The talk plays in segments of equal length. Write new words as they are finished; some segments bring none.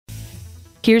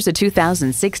Here's a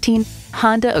 2016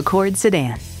 Honda Accord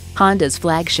sedan. Honda's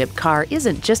flagship car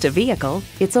isn't just a vehicle,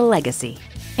 it's a legacy.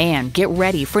 And get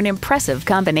ready for an impressive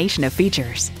combination of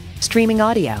features: streaming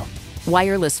audio,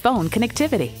 wireless phone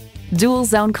connectivity, dual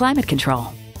zone climate control,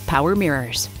 power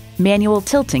mirrors, manual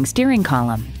tilting steering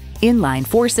column, inline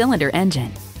 4-cylinder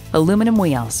engine, aluminum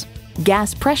wheels,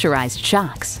 gas pressurized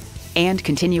shocks, and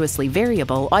continuously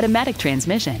variable automatic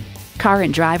transmission. Car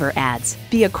and Driver adds,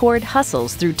 the Accord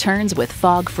hustles through turns with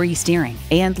fog-free steering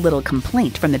and little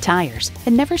complaint from the tires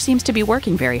and never seems to be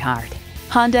working very hard.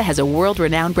 Honda has a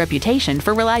world-renowned reputation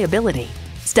for reliability.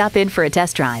 Stop in for a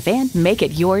test drive and make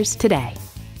it yours today.